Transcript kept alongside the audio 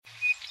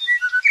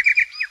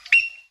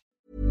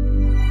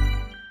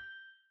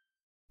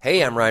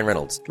Hey, I'm Ryan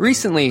Reynolds.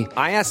 Recently,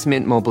 I asked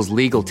Mint Mobile's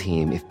legal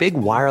team if big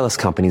wireless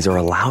companies are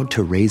allowed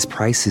to raise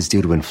prices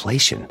due to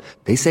inflation.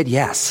 They said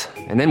yes.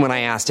 And then when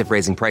I asked if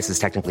raising prices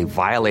technically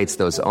violates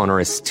those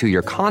onerous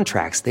two-year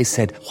contracts, they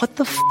said, "What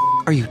the f***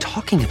 are you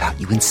talking about,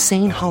 you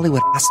insane Hollywood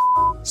ass?"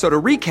 So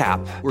to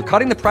recap, we're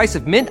cutting the price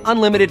of Mint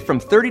Unlimited from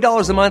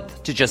 $30 a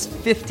month to just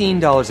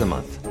 $15 a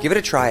month. Give it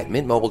a try at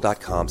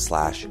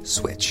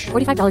mintmobile.com/switch.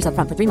 $45 up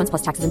front for 3 months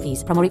plus taxes and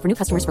fees. Promo rate for new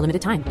customers for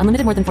limited time.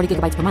 Unlimited more than 40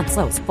 gigabytes per month.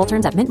 Slows full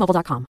terms at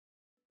mintmobile.com.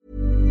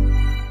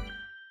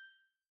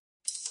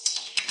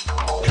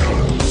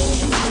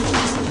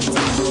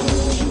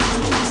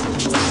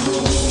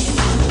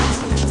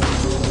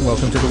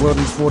 Welcome to the World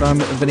in Sport. I'm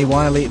Vinnie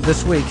Wiley.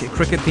 This week,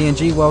 Cricket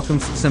PNG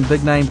welcomes some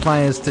big-name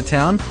players to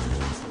town.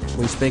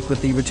 We speak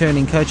with the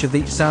returning coach of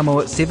the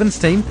Samoa Sevens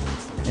team,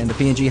 and the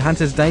PNG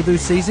Hunters' debut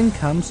season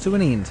comes to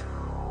an end.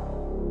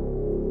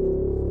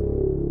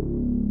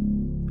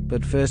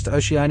 But first,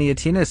 Oceania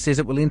Tennis says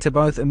it will enter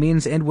both a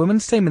men's and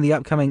women's team in the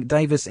upcoming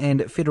Davis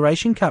and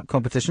Federation Cup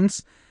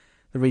competitions.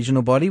 The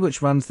regional body,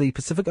 which runs the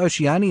Pacific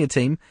Oceania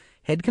team,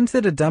 had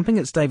considered dumping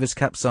its Davis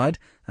Cup side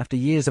after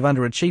years of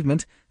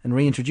underachievement and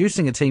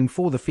reintroducing a team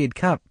for the Fed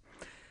Cup.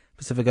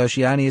 Pacific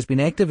Oceania has been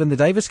active in the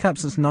Davis Cup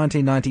since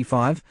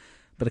 1995,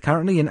 but are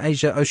currently in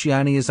Asia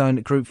Oceania's own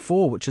Group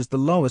 4, which is the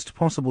lowest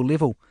possible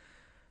level.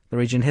 The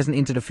region hasn't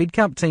entered a Fed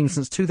Cup team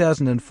since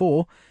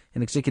 2004,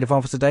 and Executive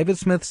Officer David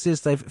Smith says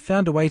they've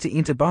found a way to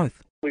enter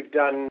both. We've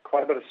done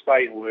quite a bit of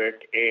spade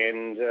work,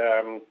 and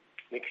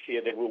next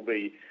year there will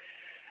be,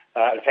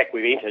 in fact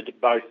we've entered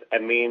both a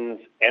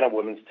men's and a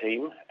women's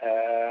team.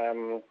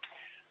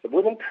 The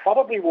women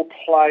probably will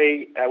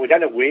play, we don't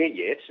know where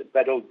yet,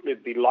 but it'll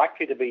be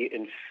likely to be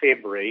in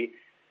February,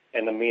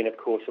 and the men, of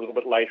course, a little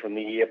bit later in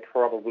the year,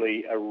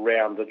 probably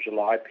around the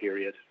July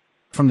period.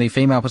 From the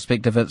female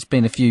perspective, it's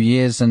been a few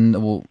years, and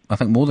well, I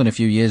think more than a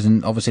few years,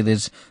 and obviously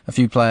there's a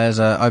few players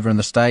over in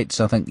the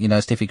States. I think,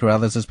 Steffi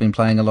Carruthers has been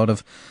playing a lot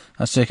of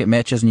circuit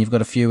matches, and you've got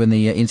a few in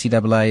the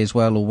NCAA as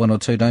well, or one or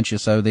two, don't you?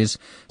 So there's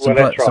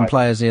some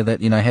players there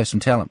that, have some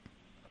talent.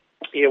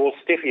 Yeah, well,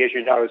 Steffi, as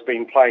you know, has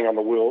been playing on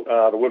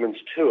the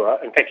women's tour.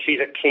 In fact, she's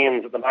at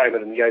Cairns at the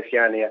moment in the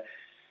Oceania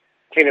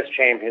Tennis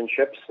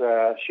Championships.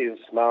 She's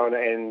Samoan,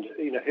 and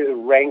her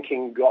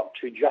ranking got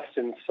to just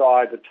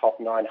inside the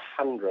top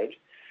 900.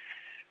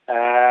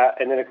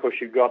 And then, of course,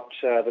 you've got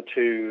the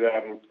two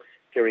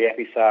Terry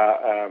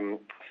Apisar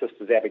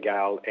sisters,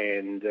 Abigail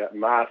and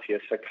Marcia.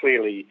 So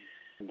clearly,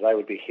 they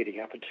would be heading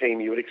up a team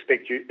you would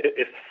expect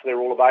if they're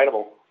all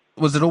available.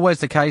 Was it always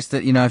the case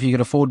that if you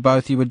could afford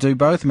both, you would do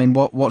both? I mean,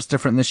 what's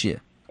different this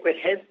year? It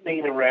has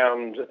been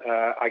around,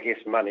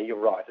 money. You're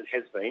right, it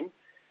has been.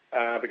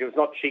 Because it's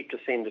not cheap to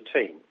send a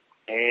team.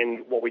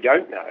 And what we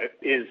don't know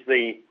is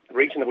the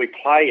region that we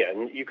play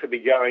in, you could be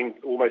going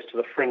almost to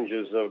the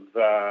fringes of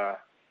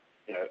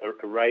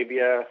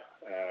Arabia,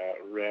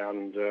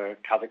 around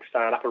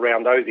Kazakhstan, up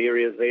around those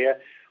areas there,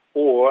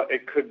 or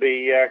it could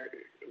be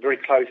very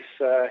close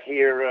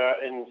here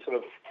in sort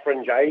of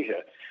fringe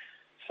Asia.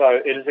 So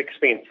it is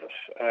expensive,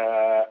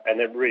 and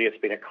it really has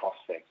been a cost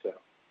factor.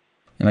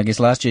 And I guess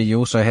last year you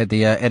also had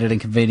the added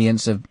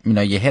inconvenience of,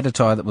 you had a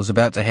tie that was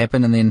about to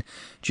happen, and then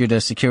due to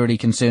security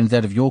concerns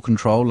out of your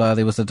control,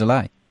 there was a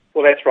delay.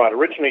 Well, that's right.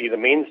 Originally the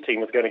men's team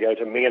was going to go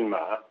to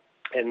Myanmar,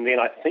 and then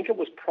I think it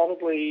was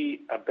probably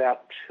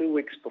about 2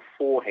 weeks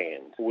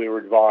beforehand we were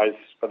advised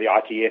by the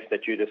ITF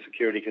that due to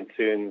security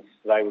concerns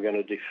they were going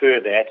to defer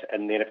that,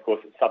 and then of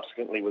course it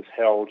subsequently was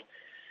held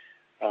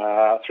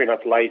 3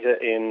 months later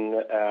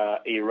in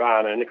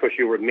Iran. And of course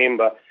you'll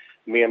remember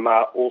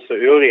Myanmar also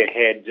earlier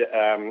had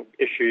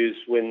issues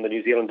when the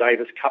New Zealand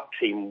Davis Cup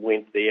team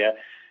went there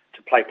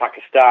to play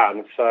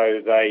Pakistan.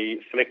 So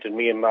they selected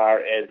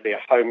Myanmar as their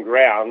home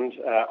ground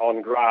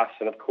on grass,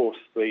 and of course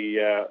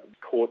the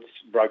courts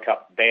broke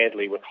up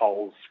badly with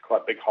holes,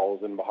 quite big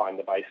holes in behind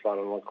the baseline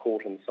on the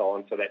court and so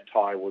on. So that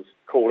tie was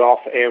called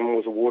off and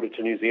was awarded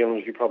to New Zealand,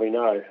 as you probably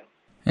know.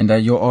 And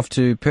you're off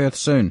to Perth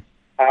soon?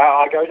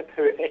 I go to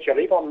Perth, actually I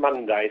leave on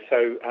Monday,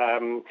 so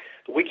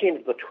the weekend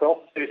of the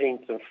 12th,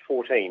 13th and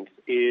 14th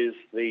is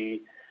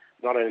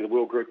not only the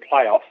World Group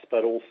playoffs,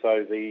 but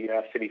also the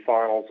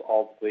semi-finals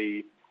of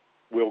the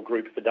World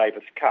Group for the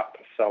Davis Cup.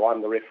 So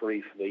I'm the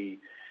referee for the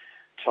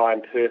tie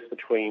in Perth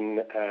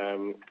between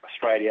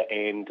Australia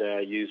and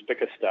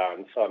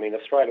Uzbekistan. So,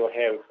 Australia will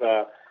have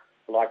the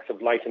likes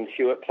of Leighton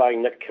Hewitt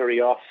playing Nick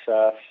Kyrgios,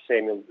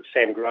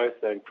 Sam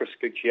Groth and Chris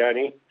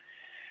Guccione.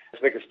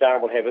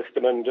 Uzbekistan will have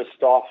Istomin,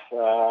 Distov,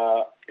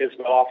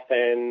 Ismailov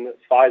and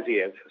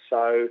Fiziev.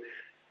 So,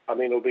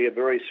 it'll be a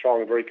very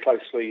strong, very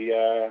closely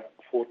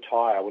fought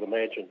tie, I would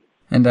imagine.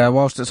 And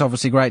whilst it's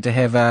obviously great to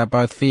have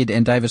both Fed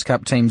and Davis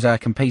Cup teams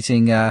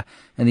competing in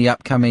the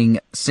upcoming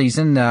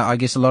season, I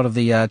guess a lot of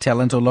the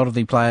talent, or a lot of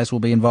the players will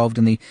be involved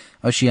in the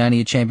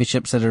Oceania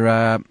Championships that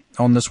are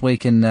on this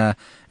week in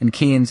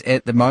Cairns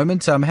at the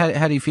moment.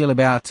 How do you feel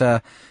about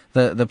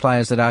the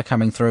players that are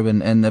coming through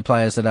and the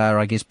players that are,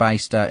 I guess,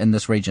 based in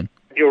this region?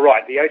 You're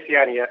right. The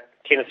Oceania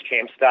tennis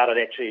champs started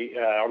actually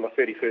on the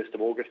 31st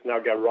of August, and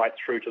they'll go right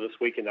through to this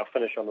weekend. They'll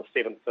finish on the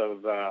 7th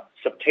of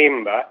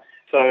September.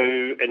 So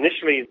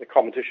initially the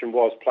competition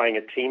was playing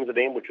a teams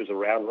event, which was a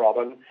round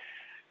robin.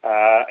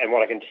 And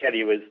what I can tell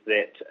you is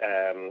that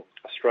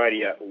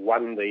Australia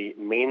won the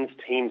men's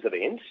teams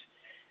event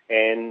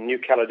and New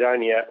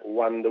Caledonia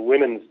won the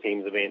women's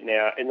teams event.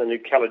 Now, in the New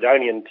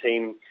Caledonian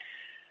team,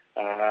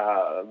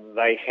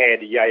 they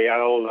had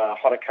Yael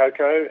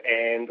Hodakoko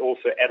and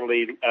also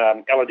Elodie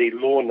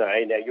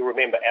Launay. Now, you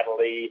remember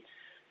Elodie,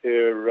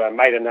 her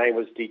maiden name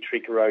was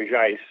Dietrich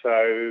Roger.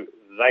 So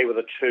they were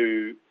the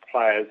two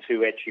players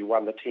who actually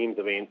won the teams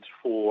event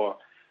for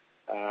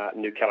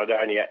New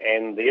Caledonia.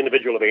 And the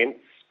individual events,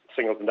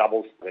 singles and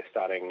doubles, they're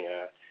starting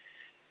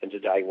into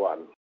day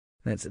one.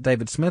 That's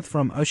David Smith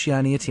from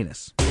Oceania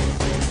Tennis.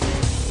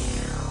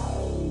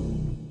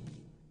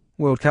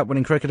 World Cup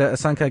winning cricketer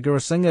Asanka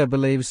Gurusingha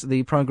believes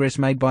the progress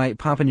made by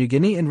Papua New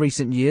Guinea in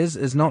recent years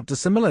is not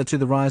dissimilar to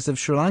the rise of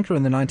Sri Lanka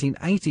in the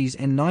 1980s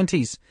and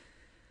 90s.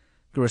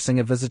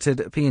 Gurusingha visited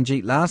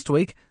PNG last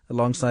week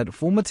alongside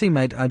former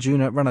teammate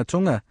Arjuna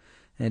Ranatunga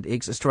and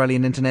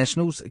ex-Australian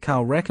internationals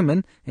Carl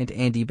Rackerman and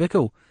Andy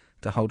Bickle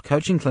to hold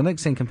coaching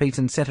clinics and compete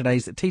in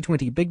Saturday's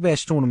T20 Big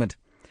Bash tournament.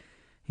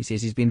 He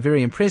says he's been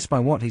very impressed by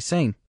what he's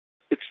seen.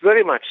 It's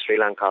very much Sri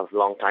Lanka a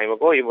long time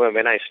ago. Even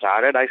when I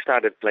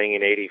started playing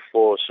in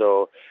 84,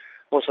 so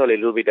also a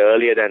little bit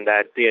earlier than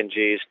that.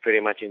 PNG is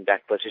pretty much in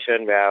that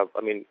position where,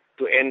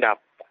 to end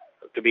up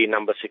to be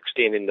number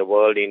 16 in the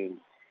world in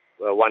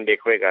one-day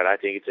cricket, I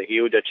think it's a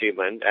huge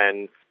achievement,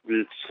 and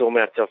with so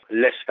much of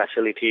less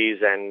facilities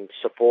and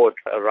support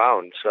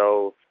around.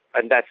 So,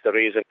 and that's the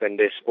reason when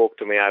they spoke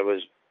to me, I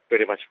was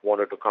pretty much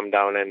wanted to come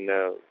down and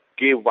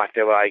give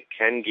whatever I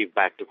can give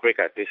back to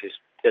cricket.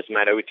 Doesn't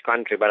matter which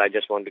country, but I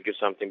just want to give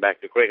something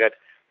back to cricket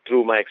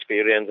through my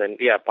experience and,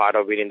 part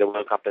of winning the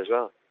World Cup as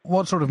well.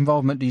 What sort of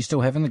involvement do you still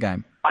have in the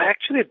game? I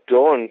actually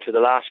don't. For the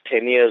last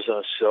 10 years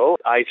or so,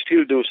 I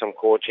still do some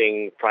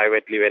coaching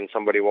privately when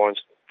somebody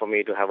wants for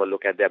me to have a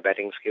look at their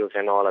batting skills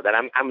and all of that.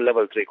 I'm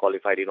level 3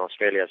 qualified in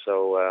Australia,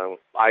 so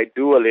I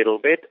do a little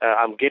bit.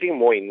 I'm getting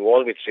more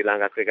involved with Sri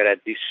Lanka cricket at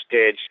this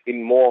stage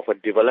in more of a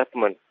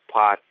development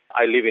part.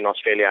 I live in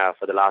Australia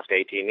for the last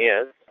 18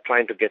 years,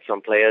 trying to get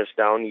some players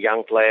down,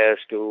 young players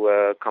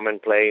to come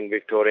and play in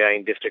Victoria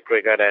in district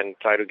cricket and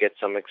try to get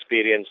some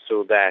experience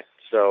through that.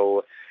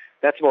 So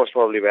that's most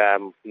probably where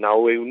I'm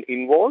now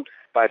involved,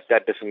 but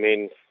that doesn't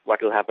mean what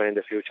will happen in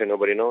the future,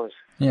 nobody knows.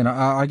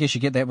 I guess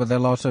you get that with a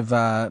lot of,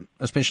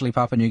 especially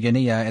Papua New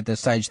Guinea at the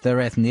stage they're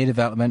at in their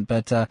development,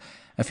 but a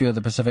few of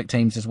the Pacific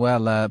teams as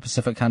well,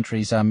 Pacific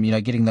countries,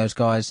 getting those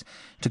guys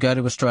to go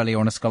to Australia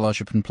on a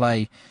scholarship and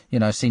play,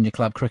 senior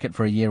club cricket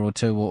for a year or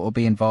two, or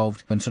be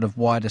involved in sort of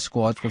wider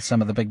squads with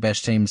some of the Big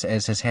Bash teams,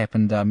 as has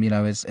happened,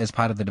 as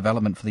part of the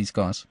development for these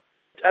guys.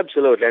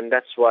 Absolutely, and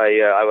that's why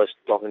I was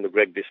talking to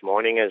Greg this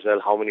morning as well,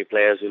 how many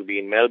players will be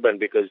in Melbourne,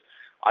 because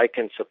I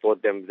can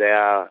support them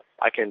there.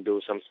 I can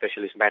do some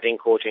specialist batting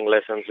coaching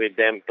lessons with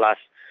them, plus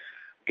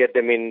get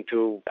them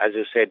into, as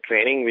you said,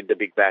 training with the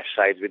Big Bash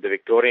sides, with the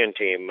Victorian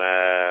team,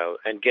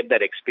 and get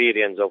that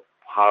experience of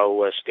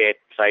how a state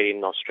side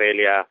in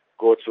Australia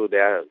go through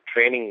their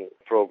training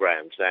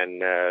programs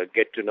and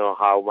get to know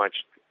how much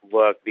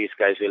work these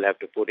guys will have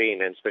to put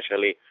in, and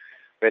especially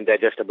when they're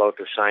just about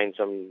to sign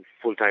some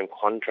full-time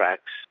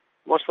contracts.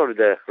 Most probably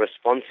the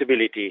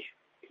responsibility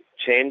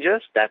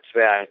changes. That's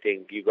where I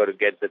think you got to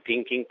get the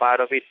thinking part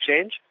of it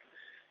change.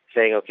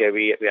 Saying, okay,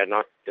 we are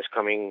not just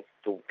coming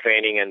to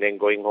training and then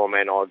going home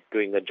and all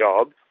doing the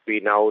job. We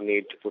now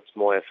need to put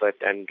more effort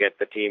and get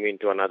the team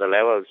into another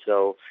level.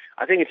 So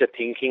I think it's a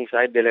thinking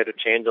side they'll have to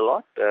change a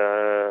lot,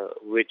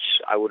 which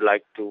I would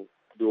like to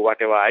do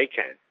whatever I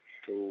can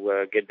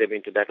to get them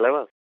into that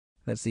level.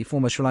 That's the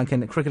former Sri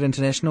Lankan cricket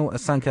international,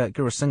 Asanka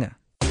Gurusingha.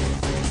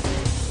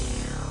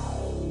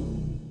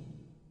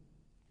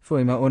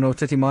 Fuima Ono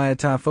Titimaia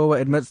Tafua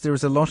admits there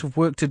is a lot of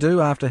work to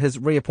do after his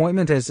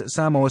reappointment as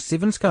Samoa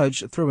Sevens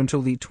coach through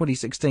until the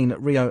 2016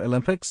 Rio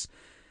Olympics.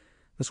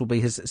 This will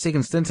be his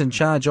second stint in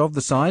charge of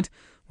the side,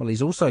 while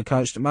he's also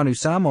coached Manu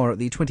Samoa at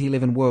the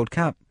 2011 World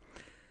Cup.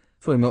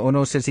 Fuima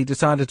Ono says he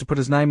decided to put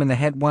his name in the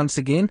hat once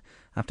again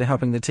after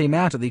helping the team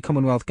out at the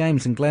Commonwealth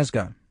Games in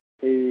Glasgow.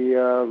 He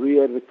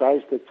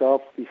re-advertised the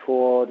job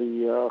before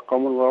the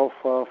Commonwealth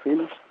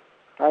finished.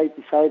 I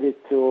decided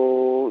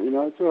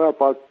to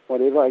help out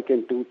whatever I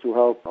can do to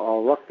help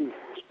our rugby,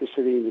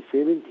 especially in the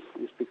sevens.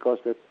 It's because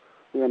that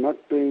we are not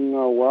doing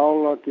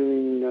well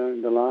during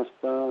the last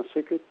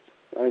circuit.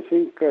 I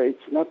think it's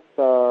not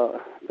the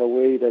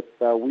way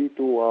that we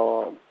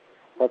do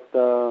but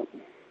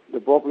the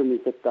problem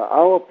is that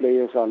our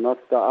players are not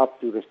up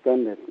to the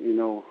standard.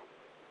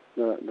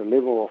 The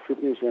level of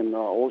fitness and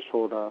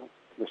also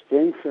the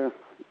strength.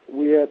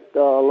 We had a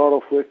lot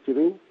of work to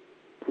do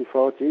with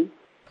our team.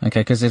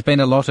 Okay, because there's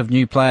been a lot of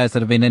new players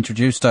that have been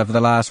introduced over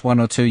the last 1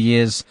 or 2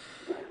 years.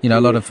 A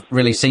lot of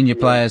really senior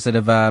players that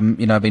have,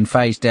 been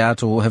phased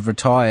out or have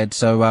retired.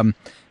 So,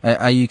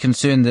 are you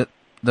concerned that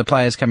the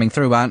players coming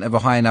through aren't of a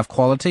high enough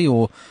quality,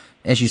 or,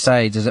 as you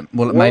say,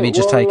 will it maybe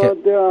just take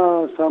it? There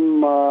are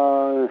some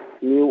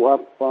new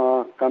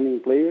upcoming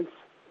players,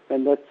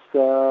 and that's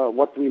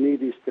what we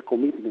need is the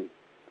commitment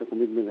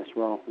as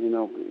well.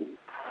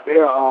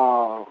 There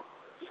are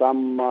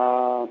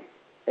some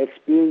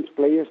experienced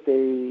players.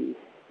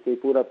 They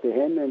put up their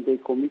hand and they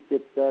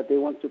committed that they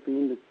want to be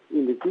in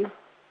the team.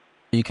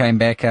 You came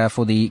back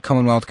for the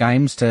Commonwealth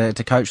Games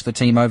to coach the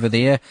team over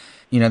there.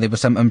 There were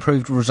some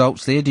improved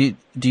results there. Do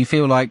you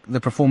feel like the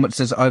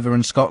performances over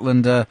in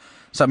Scotland are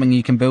something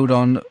you can build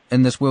on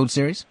in this World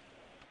Series?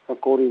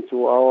 According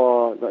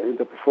to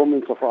the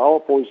performance of our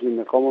boys in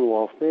the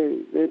Commonwealth,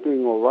 they're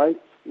doing all right,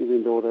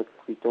 even though that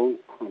we don't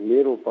a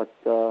medal. But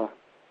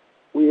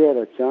we had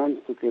a chance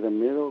to get a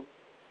medal.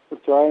 We'll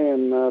try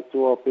and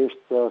do our best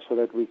so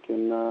that we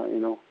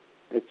can,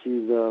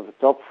 achieve the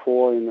top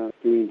four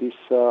during this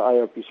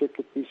IRP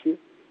circuit this year.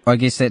 I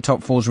guess that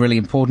top four is really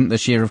important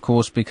this year, of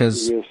course,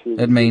 because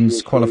it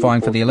means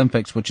qualifying for the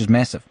Olympics, which is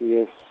massive.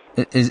 Yes.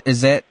 Is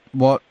that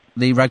what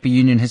the Rugby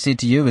Union has said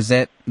to you? Is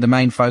that the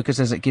main focus?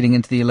 Is it getting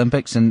into the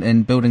Olympics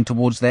and building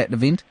towards that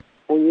event?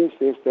 Oh, yes,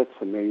 that's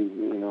the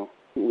main,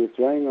 We're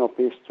trying our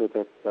best so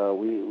that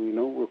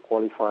we'll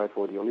qualify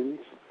for the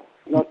Olympics.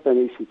 Not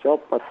an easy job,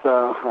 but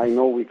I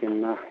know we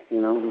can,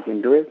 we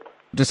can do it.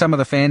 Do some of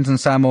the fans in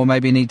Samoa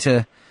maybe need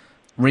to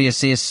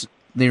reassess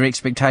their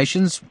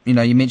expectations?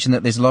 You mentioned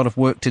that there's a lot of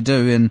work to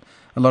do and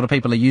a lot of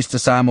people are used to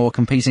Samoa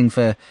competing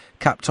for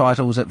cup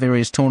titles at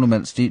various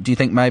tournaments. Do you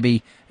think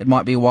maybe it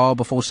might be a while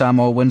before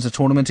Samoa wins a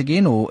tournament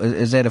again, or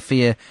is that a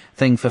fair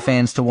thing for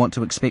fans to want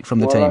to expect from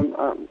the team?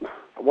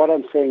 What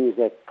I'm saying is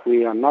that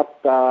we are not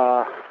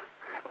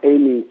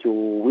aiming to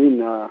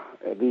win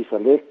this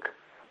leg.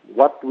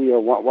 What we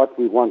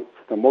want,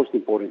 the most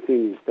important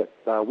thing is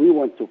that we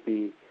want to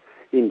be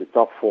in the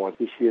top four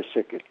this year's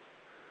circuit.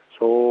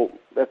 So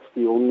that's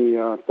the only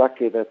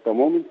target at the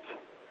moment,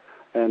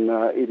 and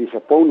it is a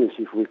bonus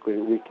if we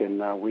can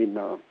win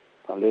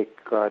a leg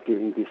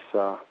during this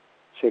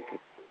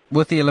circuit.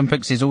 With the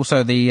Olympics, there's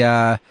also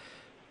the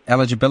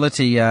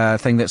eligibility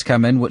thing that's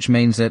come in, which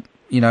means that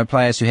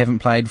players who haven't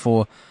played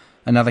for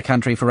another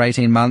country for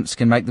 18 months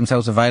can make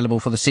themselves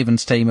available for the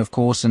Sevens team, of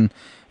course, and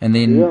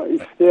then. Yeah,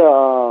 if there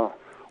are.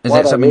 Is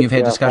that something you've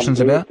had discussions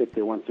about? That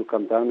they want to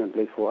come down and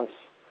play for us,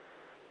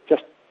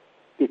 just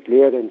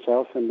declare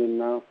themselves, and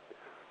then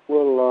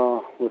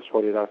we'll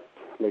sort it out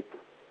later.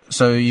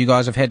 So you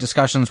guys have had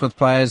discussions with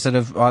players that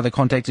have either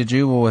contacted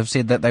you or have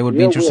said that they would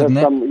be interested in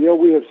that?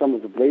 We have some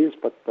of the players,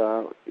 but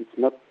it's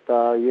not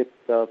yet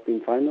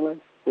been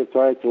finalized. We'll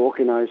try to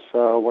organize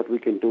what we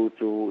can do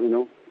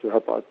to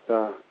help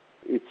out.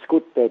 It's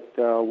good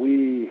that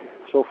we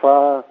so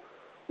far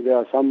there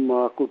are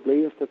some good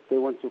players that they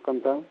want to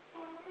come down.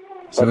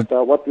 So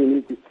but what we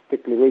need is a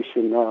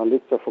declaration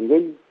letter from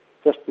them,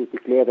 just to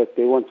declare that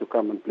they want to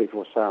come and play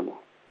for Samoa.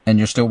 And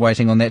you're still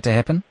waiting on that to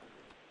happen?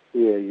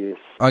 Yeah, yes.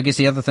 I guess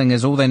the other thing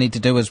is all they need to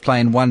do is play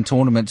in one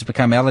tournament to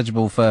become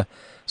eligible for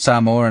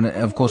Samoa, and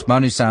of course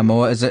Manu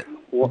Samoa. Is it?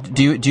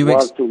 Do you?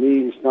 To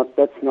me,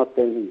 that's not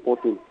that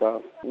important.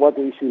 What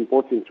is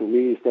important to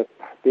me is that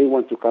they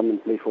want to come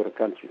and play for the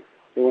country.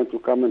 They want to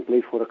come and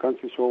play for the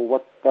country. So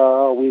what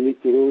we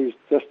need to do is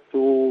just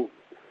to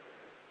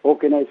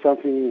organize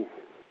something.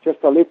 Just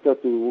a letter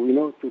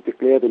to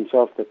declare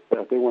themselves that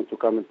they want to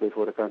come and play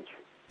for the country.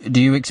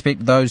 Do you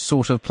expect those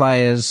sort of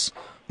players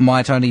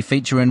might only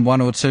feature in one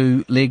or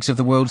two legs of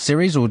the World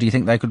Series, or do you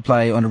think they could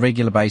play on a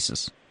regular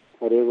basis?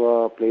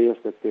 Whatever players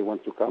that they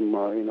want to come,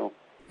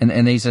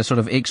 And these are sort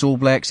of ex-All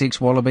Blacks,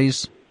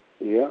 ex-Wallabies?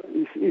 Yeah,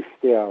 if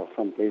there are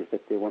some players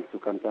that they want to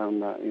come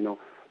down,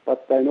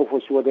 But I know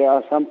for sure there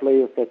are some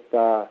players that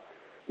are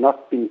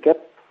not been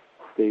kept.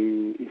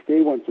 If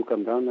they want to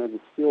come down,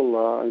 it's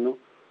still,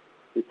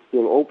 it's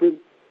still open,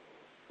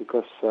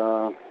 because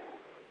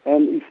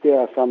and if there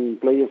are some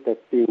players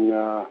that been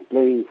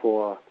playing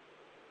for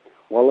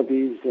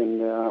Wallabies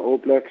and All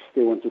Blacks,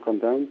 they want to come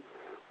down.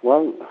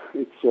 Well,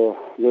 it's a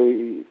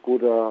very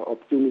good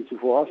opportunity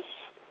for us,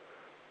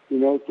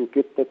 to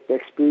get that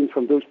experience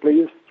from those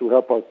players to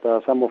help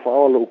out some of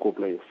our local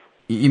players.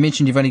 You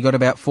mentioned you've only got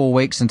about 4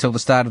 weeks until the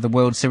start of the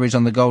World Series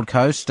on the Gold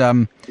Coast.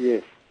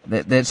 Yes.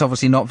 That's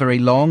obviously not very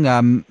long.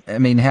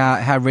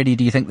 How ready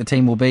do you think the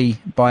team will be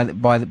by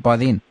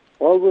then?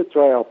 Well, we'll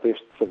try our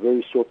best. It's a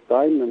very short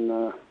time,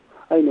 and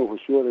I know for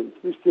sure that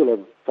we still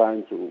have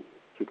time to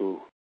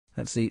do.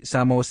 That's the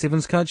Samoa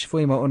Sevens coach,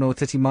 Fuima Ono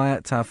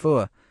Titimaya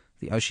Tafua.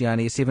 The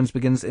Oceania Sevens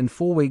begins in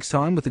 4 weeks'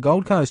 time with the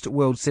Gold Coast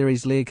World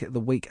Series leg the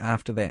week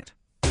after that.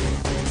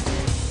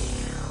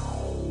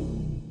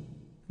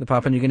 The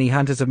Papua New Guinea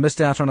Hunters have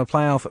missed out on a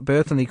playoff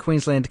berth in the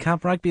Queensland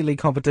Cup Rugby League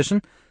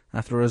competition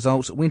after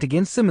results went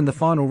against them in the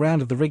final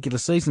round of the regular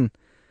season.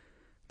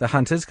 The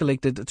Hunters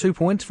collected 2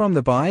 points from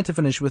the bye to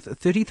finish with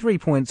 33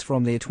 points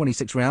from their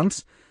 26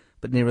 rounds,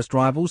 but nearest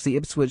rivals, the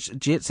Ipswich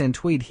Jets and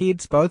Tweed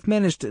Heads, both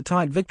managed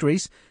tight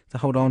victories to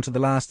hold on to the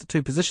last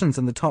two positions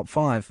in the top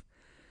 5.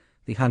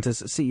 The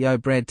Hunters' CEO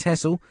Brad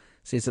Tassell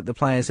says that the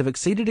players have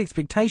exceeded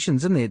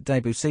expectations in their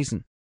debut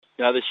season.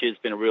 this year's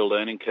been a real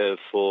learning curve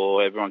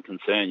for everyone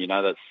concerned.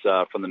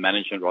 That's from the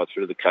management right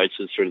through to the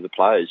coaches, through to the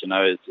players.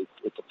 It's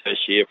the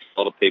first year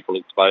for a lot of people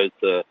exposed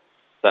to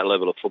that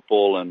level of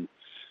football, and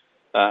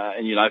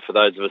for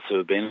those of us who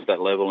have been at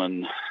that level,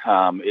 and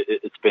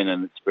it's been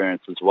an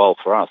experience as well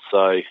for us. So,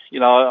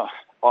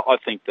 I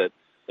think that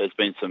there's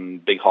been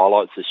some big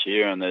highlights this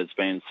year, and there's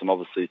been some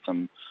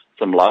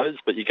lows,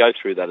 but you go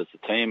through that as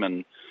a team,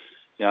 and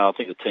I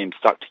think the team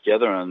stuck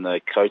together, and the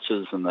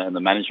coaches and the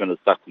management have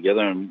stuck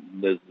together, and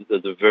there's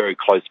a very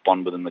close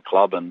bond within the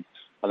club, and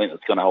I think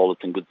that's going to hold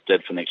us in good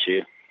stead for next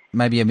year.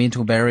 Maybe a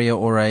mental barrier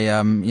or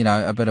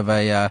a bit of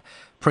a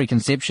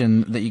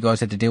preconception that you guys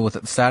had to deal with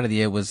at the start of the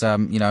year was,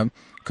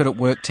 could it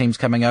work, teams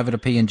coming over to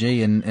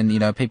PNG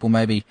and people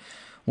maybe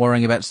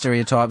worrying about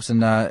stereotypes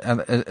and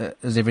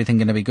is everything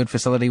going to be good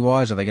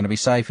facility-wise? Are they going to be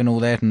safe and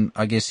all that? And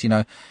I guess,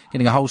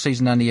 getting a whole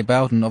season under your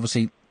belt and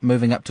obviously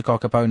moving up to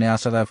Kokopo now,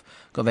 so they've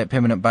got that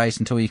permanent base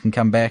until you can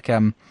come back.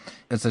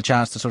 It's a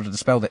chance to sort of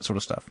dispel that sort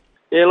of stuff.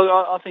 Yeah, look,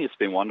 I think it's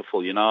been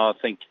wonderful. I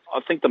think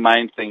the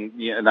main thing,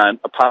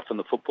 apart from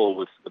the football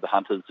with the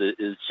Hunters,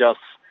 is just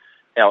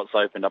how it's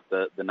opened up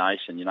the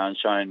nation, and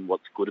showing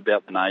what's good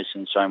about the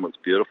nation, showing what's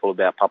beautiful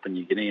about Papua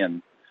New Guinea,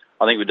 and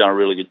I think we've done a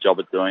really good job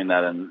at doing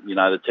that. And,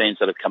 the teams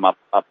that have come up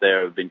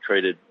there have been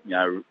treated,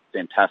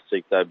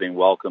 fantastic. They've been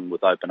welcomed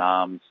with open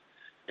arms.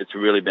 It's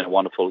really been a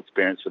wonderful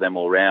experience for them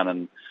all around.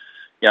 And,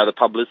 the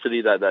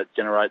publicity that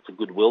generates, the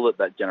goodwill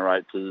that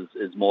generates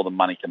is more than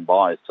money can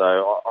buy. So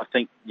I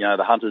think, the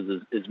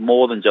Hunters is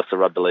more than just a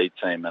rugby league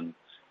team. And,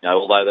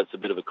 although that's a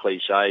bit of a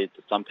cliche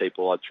to some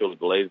people, I truly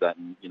believe that.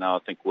 And, I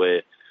think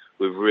we've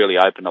really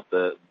opened up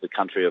the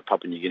country of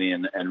Papua New Guinea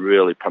and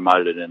really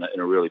promoted it in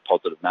a really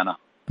positive manner.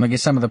 And I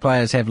guess some of the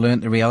players have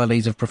learnt the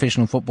realities of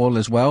professional football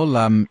as well.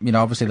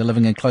 Obviously they're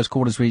living in close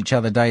quarters with each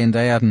other day in,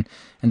 day out and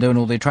doing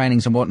all their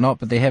trainings and whatnot,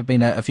 but there have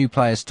been a few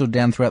players stood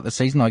down throughout the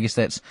season. I guess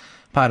that's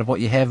part of what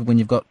you have when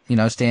you've got,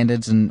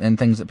 standards and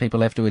things that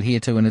people have to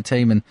adhere to in a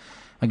team, and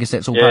I guess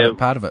that's all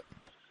part of it.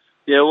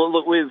 Yeah, well,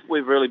 look,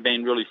 we've really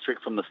been really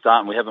strict from the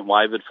start, and we haven't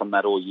wavered from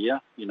that all year.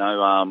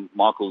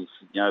 Michael's,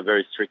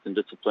 very strict and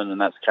disciplined,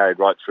 and that's carried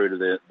right through to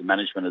the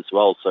management as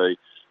well. So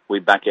we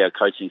back our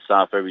coaching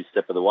staff every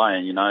step of the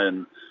way,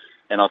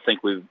 and I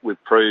think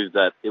we've proved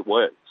that it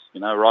works.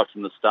 Right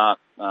from the start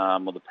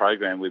of the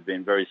program, we've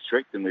been very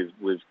strict, and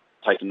we've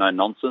taken no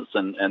nonsense,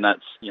 and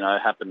that's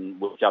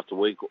happened week after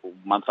week,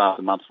 month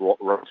after month,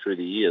 right through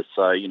the year.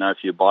 So if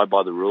you abide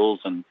by the rules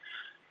and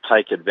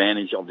take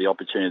advantage of the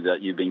opportunity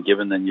that you've been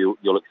given, then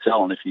you'll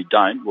excel, and if you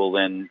don't, well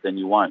then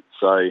you won't.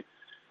 So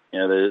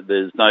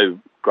there's no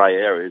grey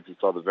areas.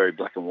 It's either very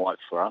black and white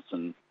for us,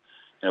 and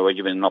we're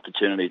given an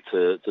opportunity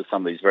to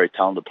some of these very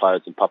talented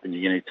players in Papua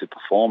New Guinea to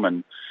perform,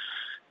 and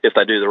if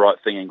they do the right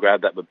thing and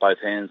grab that with both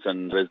hands,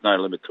 and there's no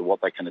limit to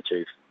what they can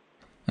achieve.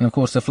 And of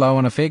course the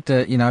flow-on effect,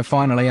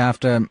 finally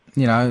after,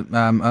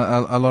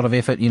 a lot of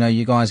effort,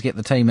 you guys get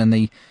the team in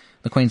the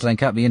Queensland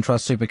Cup, the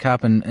Intrust Super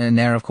Cup, and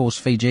now of course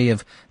Fiji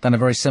have done a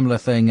very similar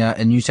thing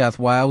in New South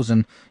Wales,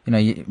 and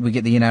we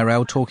get the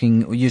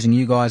NRL using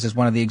you guys as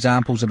one of the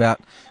examples about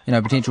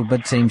potential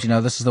bid teams.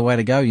 This is the way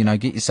to go.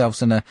 Get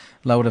yourselves in a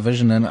lower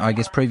division and I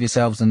guess prove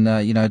yourselves and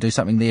do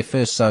something there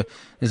first. So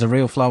there's a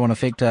real flow-on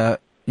effect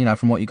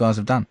from what you guys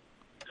have done.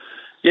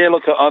 Yeah,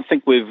 look, I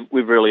think we've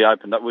really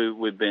opened up.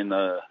 We've been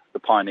the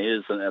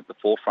pioneers and at the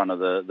forefront of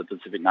the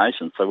Pacific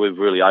nations. So we've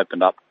really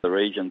opened up the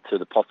region to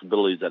the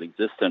possibilities that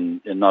exist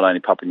in not only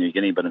Papua New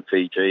Guinea, but in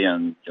Fiji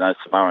and,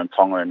 Samoa and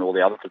Tonga and all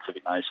the other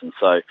Pacific nations.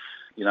 So,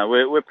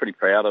 we're pretty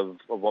proud of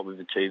what we've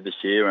achieved this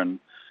year. And,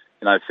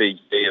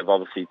 Fiji have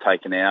obviously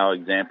taken our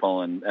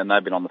example and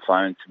they've been on the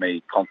phone to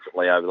me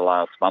constantly over the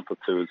last month or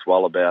two as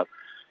well about,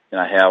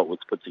 how it was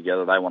put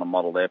together. They want to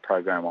model their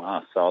program on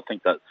us. So I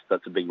think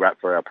that's a big wrap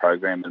for our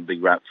program and a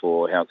big wrap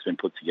for how it's been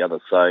put together.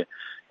 So,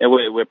 yeah,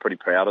 we're pretty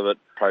proud of it.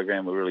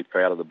 Program, we're really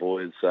proud of the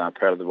boys,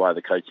 proud of the way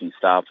the coaching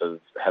staff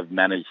have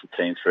managed the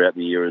team throughout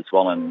the year as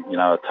well, and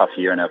a tough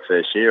year in our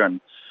first year. And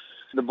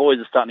the boys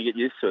are starting to get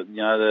used to it.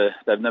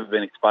 They've never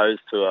been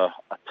exposed to a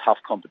tough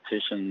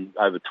competition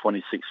over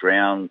 26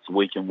 rounds,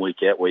 week in, week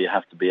out, where you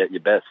have to be at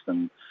your best.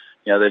 And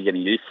they're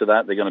getting used to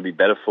that. They're going to be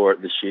better for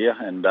it this year.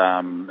 And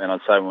I'd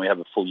say when we have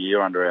a full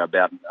year under our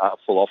belt, a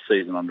full off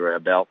season under our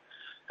belt,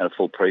 and a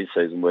full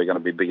pre-season, we're going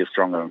to be bigger,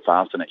 stronger and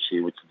faster next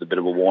year, which is a bit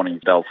of a warning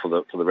bell for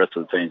the rest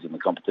of the teams in the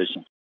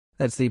competition.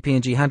 That's the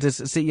PNG Hunters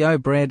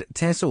CEO, Brad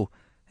Tassell.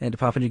 And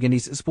Papua New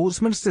Guinea's Sports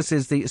Minister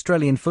says the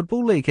Australian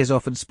Football League has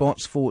offered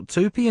spots for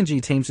 2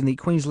 PNG teams in the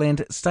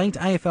Queensland State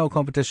AFL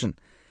competition.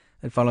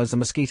 It follows the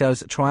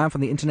Mosquitoes' triumph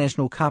in the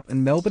International Cup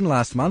in Melbourne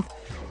last month,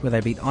 where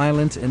they beat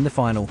Ireland in the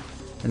final.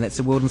 And that's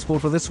the World in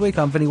Sport for this week.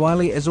 I'm Vinnie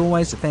Wiley. As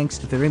always, thanks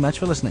very much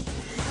for listening.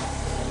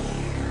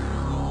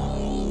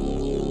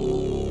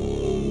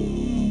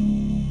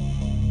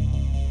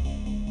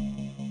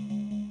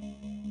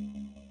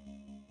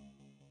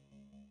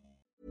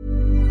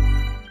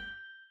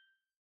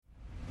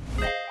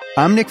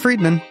 I'm Nick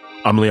Friedman.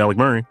 I'm Lee Alec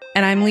Murray.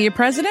 And I'm Leah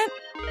President.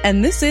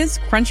 And this is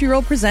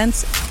Crunchyroll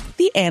Presents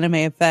The Anime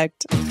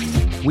Effect.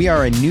 We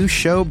are a new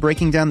show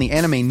breaking down the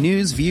anime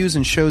news, views,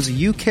 and shows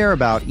you care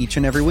about each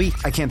and every week.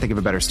 I can't think of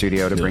a better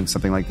studio to bring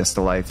something like this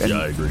to life. And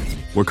I agree.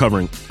 We're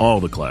covering all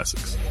the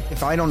classics.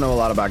 If I don't know a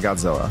lot about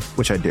Godzilla,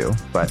 which I do,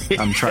 but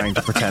I'm trying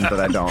to pretend that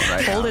I don't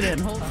right now. Hold it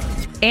in.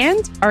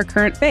 And our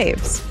current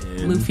faves.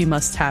 Luffy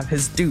must have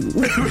his due.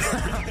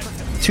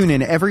 Tune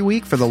in every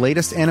week for the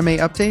latest anime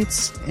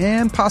updates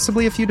and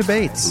possibly a few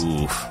debates.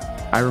 Oof.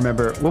 I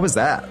remember, what was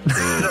that?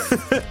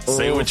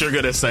 Say what you're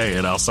going to say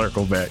and I'll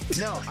circle back.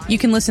 You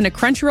can listen to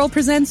Crunchyroll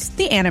Presents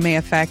The Anime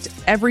Effect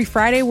every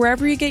Friday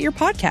wherever you get your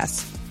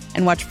podcasts.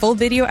 And watch full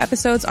video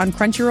episodes on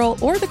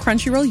Crunchyroll or the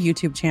Crunchyroll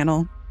YouTube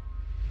channel.